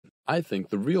I think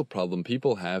the real problem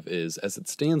people have is, as it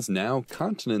stands now,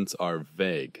 continents are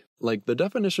vague. Like, the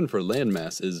definition for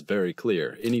landmass is very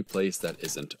clear, any place that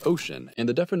isn't ocean, and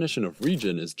the definition of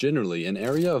region is generally an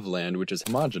area of land which is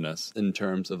homogeneous in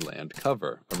terms of land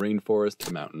cover, a rainforest,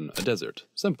 a mountain, a desert.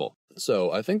 Simple.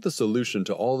 So, I think the solution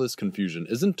to all this confusion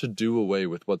isn't to do away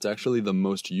with what's actually the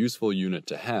most useful unit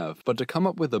to have, but to come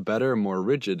up with a better, more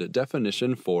rigid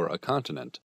definition for a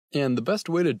continent. And the best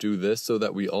way to do this so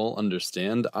that we all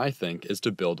understand, I think, is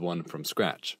to build one from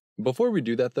scratch. Before we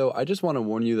do that though, I just want to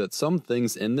warn you that some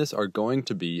things in this are going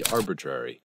to be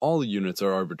arbitrary. All units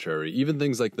are arbitrary, even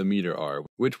things like the meter are,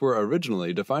 which were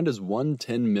originally defined as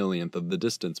 1/10,000,000th of the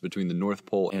distance between the North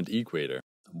Pole and equator.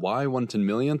 Why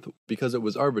 1/10,000,000th? Because it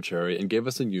was arbitrary and gave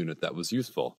us a unit that was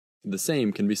useful. The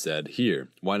same can be said here.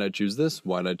 Why'd I choose this?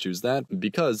 Why'd I choose that?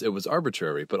 Because it was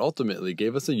arbitrary, but ultimately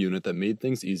gave us a unit that made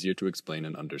things easier to explain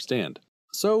and understand.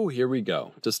 So here we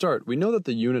go. To start, we know that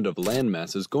the unit of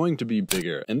landmass is going to be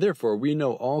bigger, and therefore we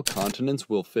know all continents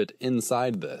will fit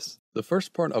inside this. The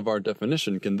first part of our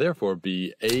definition can therefore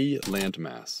be a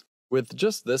landmass. With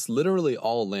just this, literally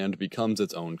all land becomes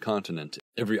its own continent,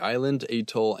 every island,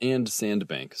 atoll, and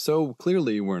sandbank, so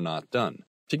clearly we're not done.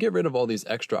 To get rid of all these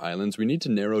extra islands, we need to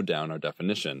narrow down our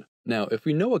definition. Now, if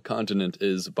we know a continent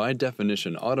is, by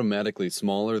definition, automatically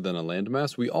smaller than a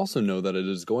landmass, we also know that it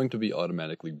is going to be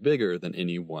automatically bigger than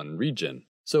any one region.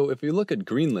 So if we look at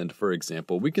Greenland, for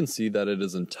example, we can see that it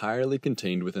is entirely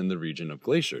contained within the region of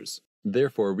glaciers.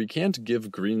 Therefore, we can't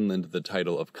give Greenland the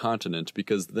title of continent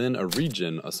because then a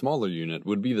region, a smaller unit,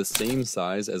 would be the same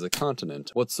size as a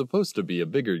continent, what's supposed to be a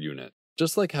bigger unit.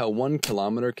 Just like how 1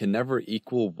 kilometer can never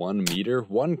equal 1 meter,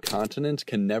 one continent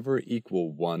can never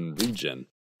equal one region.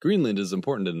 Greenland is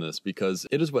important in this because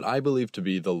it is what I believe to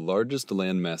be the largest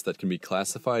landmass that can be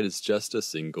classified as just a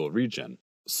single region.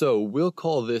 So we'll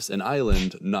call this an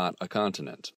island, not a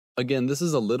continent. Again, this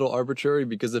is a little arbitrary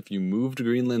because if you moved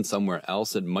Greenland somewhere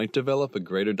else, it might develop a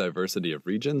greater diversity of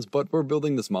regions, but we're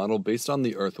building this model based on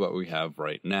the Earth what we have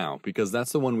right now, because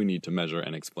that's the one we need to measure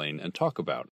and explain and talk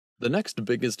about. The next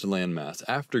biggest landmass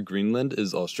after Greenland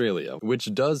is Australia,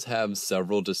 which does have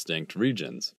several distinct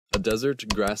regions. A desert,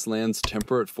 grasslands,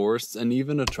 temperate forests, and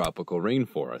even a tropical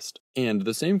rainforest. And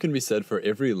the same can be said for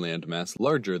every landmass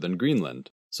larger than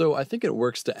Greenland. So I think it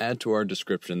works to add to our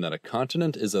description that a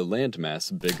continent is a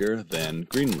landmass bigger than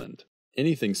Greenland.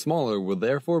 Anything smaller will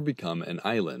therefore become an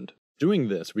island. Doing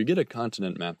this, we get a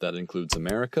continent map that includes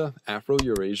America,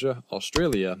 Afro-Eurasia,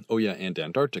 Australia, and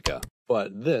Antarctica.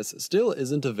 But this still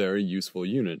isn't a very useful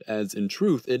unit, as in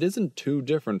truth it isn't too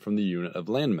different from the unit of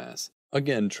landmass.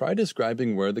 Again, try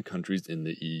describing where the countries in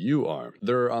the EU are.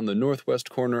 They're on the northwest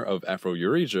corner of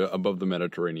Afro-Eurasia, above the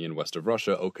Mediterranean west of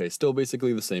Russia. Okay, still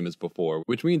basically the same as before,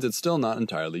 which means it's still not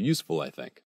entirely useful, I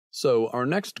think. So our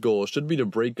next goal should be to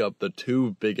break up the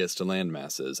two biggest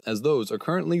landmasses, as those are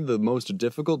currently the most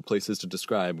difficult places to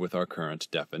describe with our current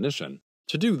definition.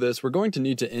 To do this, we're going to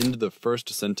need to end the first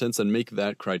sentence and make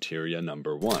that criteria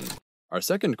number 1. Our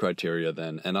second criteria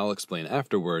then, and I'll explain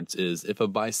afterwards, is if a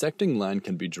bisecting line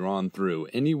can be drawn through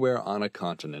anywhere on a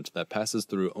continent that passes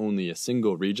through only a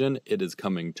single region, it is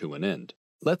coming to an end.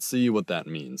 Let's see what that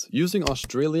means. Using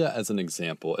Australia as an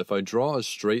example, if I draw a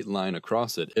straight line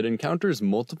across it, it encounters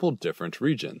multiple different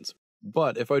regions.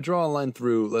 But if I draw a line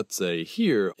through, let's say,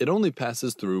 here, it only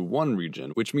passes through one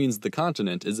region, which means the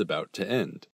continent is about to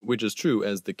end. Which is true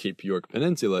as the Cape York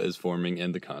Peninsula is forming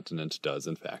and the continent does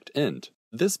in fact end.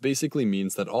 This basically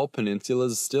means that all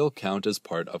peninsulas still count as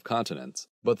part of continents.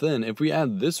 But then, if we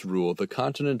add this rule, the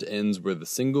continent ends where the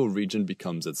single region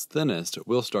becomes its thinnest,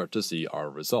 we'll start to see our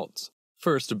results.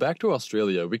 First, back to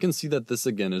Australia, we can see that this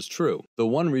again is true. The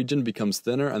one region becomes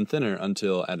thinner and thinner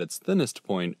until, at its thinnest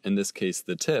point, in this case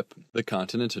the tip, the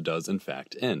continent does in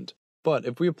fact end. But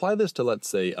if we apply this to, let's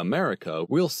say, America,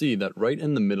 we'll see that right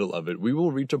in the middle of it we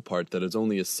will reach a part that is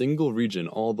only a single region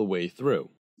all the way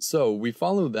through. So we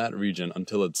follow that region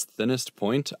until its thinnest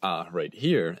point, right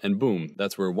here, and boom,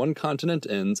 that's where one continent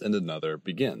ends and another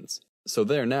begins. So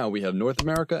there now we have North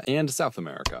America and South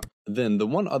America. Then the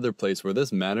one other place where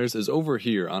this matters is over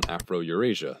here on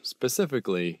Afro-Eurasia,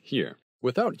 specifically here.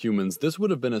 Without humans, this would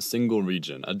have been a single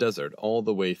region, a desert, all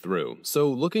the way through. So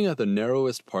looking at the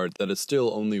narrowest part that is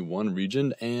still only one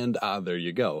region, and there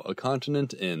you go, a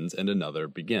continent ends and another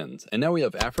begins. And now we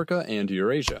have Africa and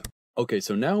Eurasia. Okay,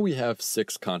 so now we have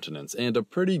 6 continents, and a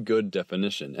pretty good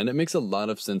definition, and it makes a lot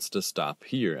of sense to stop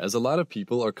here, as a lot of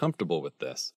people are comfortable with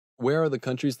this. Where are the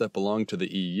countries that belong to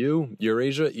the EU?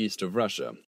 Eurasia east of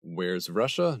Russia. Where's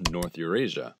Russia? North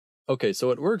Eurasia. Okay, so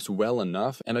it works well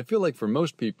enough, and I feel like for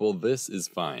most people this is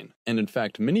fine. And in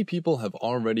fact, many people have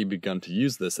already begun to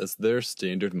use this as their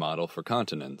standard model for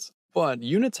continents. But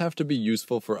units have to be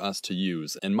useful for us to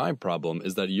use, and my problem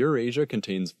is that Eurasia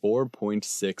contains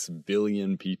 4.6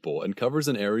 billion people and covers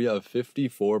an area of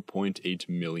 54.8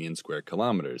 million square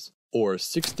kilometers, or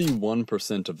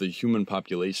 61% of the human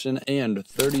population and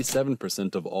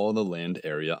 37% of all the land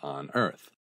area on Earth.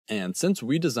 And since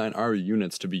we design our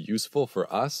units to be useful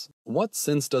for us, what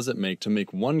sense does it make to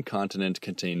make one continent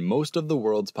contain most of the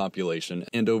world's population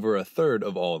and over a third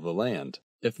of all the land?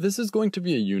 If this is going to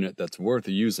be a unit that's worth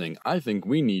using, I think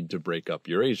we need to break up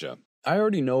Eurasia. I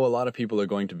already know a lot of people are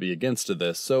going to be against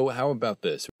this, so how about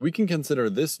this? We can consider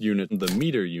this unit the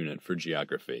meter unit for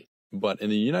geography. But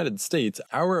in the United States,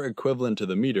 our equivalent to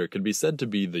the meter could be said to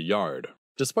be the yard.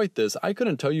 Despite this, I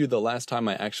couldn't tell you the last time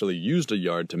I actually used a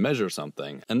yard to measure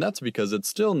something, and that's because it's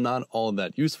still not all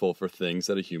that useful for things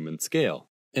at a human scale.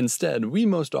 Instead, we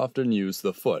most often use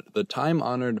the foot, the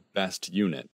time-honored best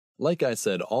unit. Like I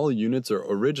said, all units are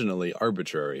originally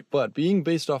arbitrary, but being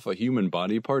based off a human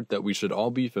body part that we should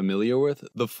all be familiar with,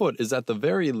 the foot is at the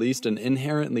very least an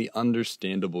inherently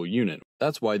understandable unit.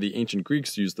 That's why the ancient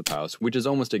Greeks used the paus, which is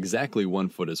almost exactly 1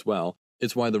 foot as well.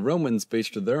 It's why the Romans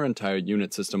based their entire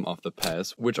unit system off the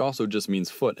pes, which also just means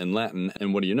foot in Latin,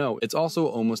 and what do you know, it's also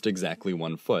almost exactly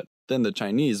 1 foot. Then the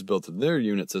Chinese built their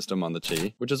unit system on the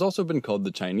chi, which has also been called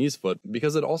the Chinese foot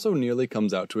because it also nearly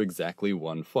comes out to exactly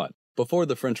 1 foot. Before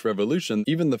the French Revolution,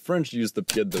 even the French used the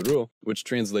pied de roi, which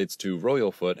translates to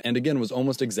royal foot, and again was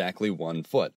almost exactly 1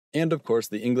 foot. And of course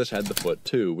the English had the foot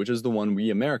too, which is the one we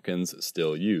Americans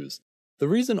still use. The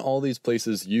reason all these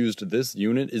places used this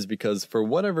unit is because for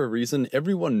whatever reason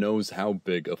everyone knows how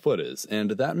big a foot is,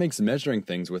 and that makes measuring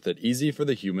things with it easy for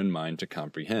the human mind to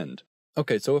comprehend.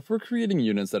 Okay, so if we're creating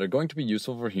units that are going to be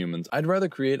useful for humans, I'd rather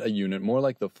create a unit more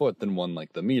like the foot than one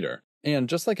like the meter. And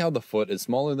just like how the foot is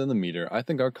smaller than the meter, I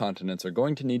think our continents are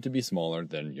going to need to be smaller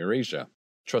than Eurasia.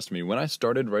 Trust me, when I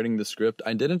started writing the script,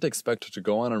 I didn't expect to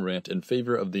go on a rant in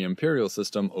favor of the imperial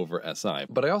system over SI,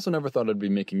 but I also never thought I'd be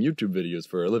making YouTube videos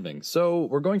for a living, so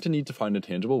we're going to need to find a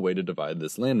tangible way to divide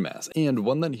this landmass, and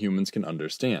one that humans can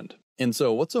understand. And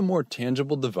so, what's a more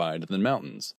tangible divide than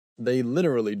mountains? They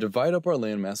literally divide up our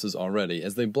landmasses already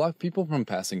as they block people from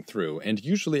passing through, and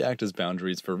usually act as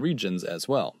boundaries for regions as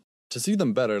well. To see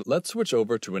them better, let's switch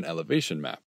over to an elevation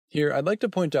map. Here, I'd like to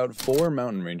point out 4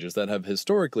 mountain ranges that have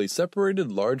historically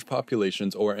separated large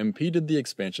populations or impeded the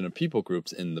expansion of people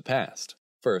groups in the past.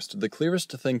 First, the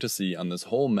clearest thing to see on this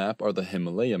whole map are the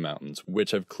Himalaya Mountains,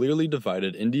 which have clearly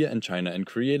divided India and China and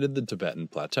created the Tibetan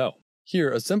Plateau.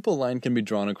 Here, a simple line can be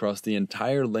drawn across the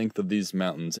entire length of these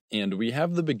mountains, and we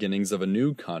have the beginnings of a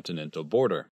new continental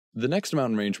border. The next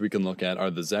mountain range we can look at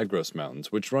are the Zagros Mountains,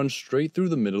 which run straight through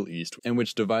the Middle East and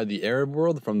which divide the Arab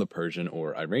world from the Persian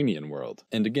or Iranian world.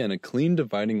 And again, a clean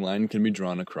dividing line can be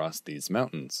drawn across these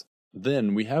mountains.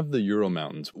 Then we have the Ural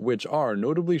Mountains, which are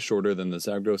notably shorter than the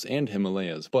Zagros and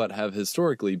Himalayas, but have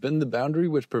historically been the boundary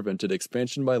which prevented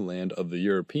expansion by land of the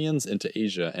Europeans into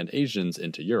Asia and Asians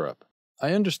into Europe.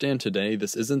 I understand today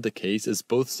this isn't the case as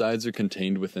both sides are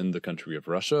contained within the country of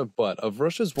Russia, but of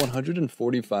Russia's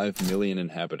 145 million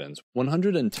inhabitants,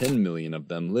 110 million of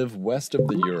them live west of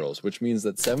the Urals, which means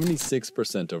that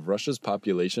 76% of Russia's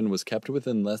population was kept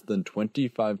within less than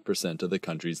 25% of the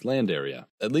country's land area,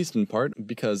 at least in part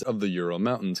because of the Ural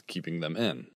Mountains keeping them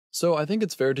in. So I think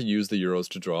it's fair to use the Urals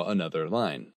to draw another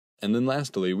line. And then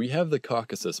lastly, we have the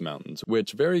Caucasus Mountains,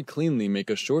 which very cleanly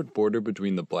make a short border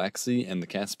between the Black Sea and the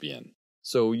Caspian.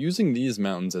 So using these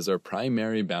mountains as our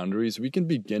primary boundaries, we can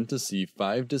begin to see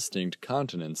 5 distinct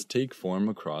continents take form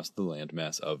across the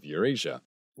landmass of Eurasia,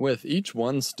 with each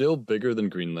one still bigger than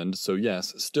Greenland, so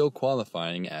yes, still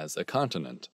qualifying as a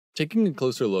continent. Taking a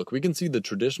closer look, we can see the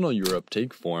traditional Europe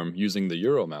take form using the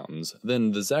Ural Mountains,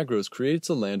 then the Zagros creates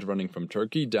a land running from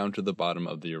Turkey down to the bottom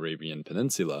of the Arabian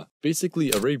Peninsula,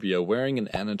 basically Arabia wearing an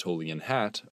Anatolian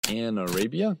hat.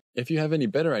 Arabia? If you have any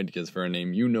better ideas for a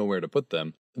name, you know where to put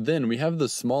them. Then we have the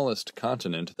smallest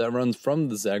continent that runs from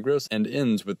the Zagros and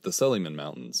ends with the Suleiman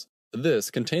Mountains.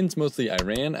 This contains mostly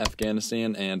Iran,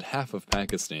 Afghanistan, and half of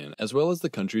Pakistan, as well as the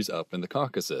countries up in the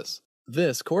Caucasus.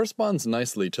 This corresponds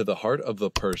nicely to the heart of the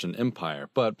Persian Empire,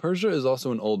 but Persia is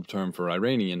also an old term for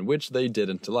Iranian, which they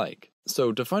didn't like.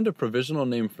 So to find a provisional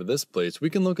name for this place, we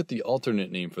can look at the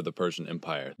alternate name for the Persian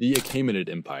Empire, the Achaemenid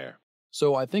Empire.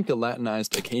 So I think a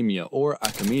Latinized Achaemia or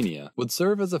Achaemenia would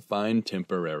serve as a fine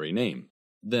temporary name.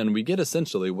 Then we get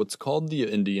essentially what's called the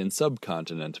Indian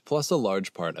subcontinent, plus a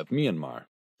large part of Myanmar.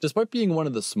 Despite being one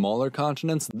of the smaller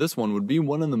continents, this one would be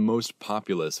one of the most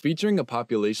populous, featuring a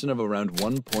population of around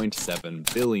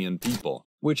 1.7 billion people,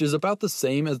 which is about the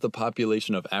same as the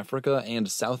population of Africa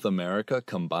and South America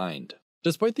combined.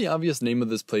 Despite the obvious name of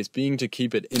this place being to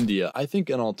keep it India, I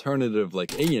think an alternative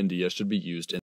like A India should be used